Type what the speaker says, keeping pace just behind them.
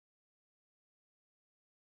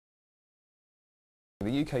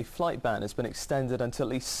The UK flight ban has been extended until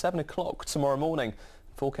at least 7 o'clock tomorrow morning.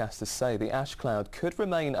 Forecasters say the ash cloud could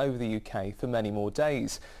remain over the UK for many more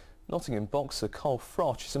days. Nottingham boxer Carl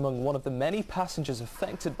Froch is among one of the many passengers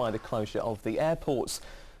affected by the closure of the airports.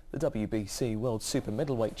 The WBC World Super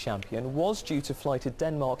Middleweight Champion was due to fly to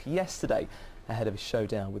Denmark yesterday ahead of his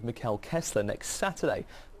showdown with Michael Kessler next Saturday,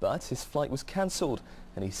 but his flight was cancelled,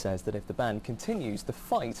 and he says that if the ban continues, the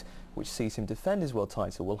fight, which sees him defend his world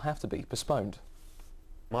title, will have to be postponed.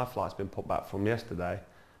 My flight's been put back from yesterday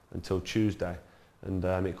until Tuesday, and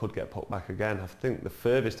it could get put back again. I think the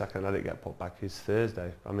furthest I can let it get put back is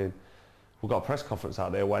Thursday. I mean, we've got a press conference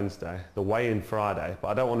out there Wednesday, the weigh-in Friday, but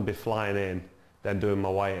I don't want to be flying in, then doing my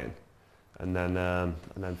weigh-in, and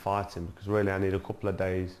then fighting, because really I need a couple of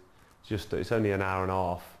days. It's only an hour and a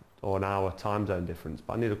half or an hour time zone difference,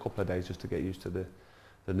 but I need a couple of days just to get used to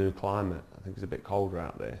the new climate. I think it's a bit colder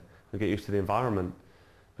out there, and get used to the environment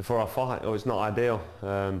before I fight. Oh, it's not ideal.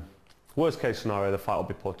 Worst case scenario, the fight will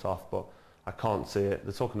be put off, but I can't see it.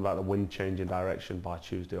 They're talking about the wind changing direction by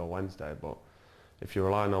Tuesday or Wednesday, but if you're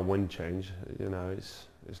relying on wind change, you know,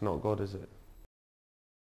 it's not good, is it?